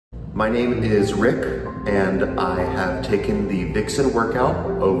My name is Rick, and I have taken the Vixen Workout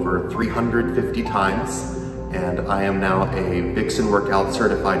over 350 times, and I am now a Vixen Workout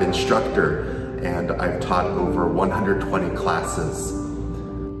certified instructor, and I've taught over 120 classes.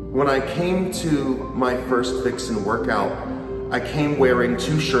 When I came to my first Vixen Workout, I came wearing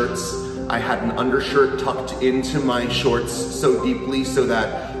 2 shirts. I had an undershirt tucked into my shorts so deeply so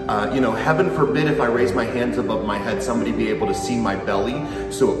that heaven forbid if I raise my hands above my head, somebody be able to see my belly,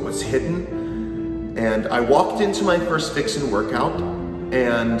 so it was hidden. And I walked into my first Vixen Workout,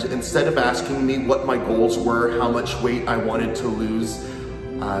 and instead of asking me what my goals were, how much weight I wanted to lose,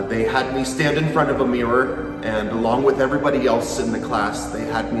 they had me stand in front of a mirror, and along with everybody else in the class, they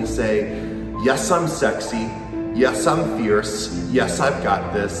had me say, yes, I'm sexy, yes, I'm fierce, yes, I've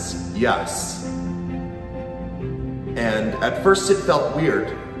got this, yes. And at first it felt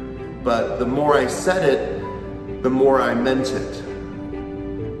weird, but the more I said it, the more I meant it.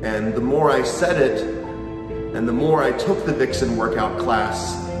 And the more I said it, and the more I took the Vixen Workout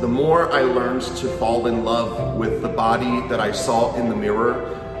class, the more I learned to fall in love with the body that I saw in the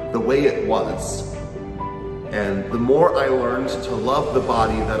mirror the way it was. And the more I learned to love the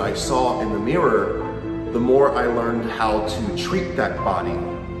body that I saw in the mirror, the more I learned how to treat that body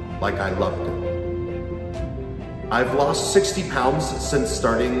like I loved it. I've lost 60 pounds since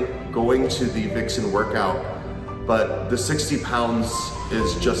starting going to the Vixen Workout, but the 60 pounds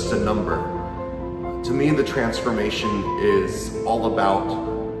is just a number. To me, the transformation is all about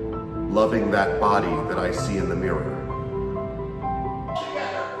loving that body that I see in the mirror.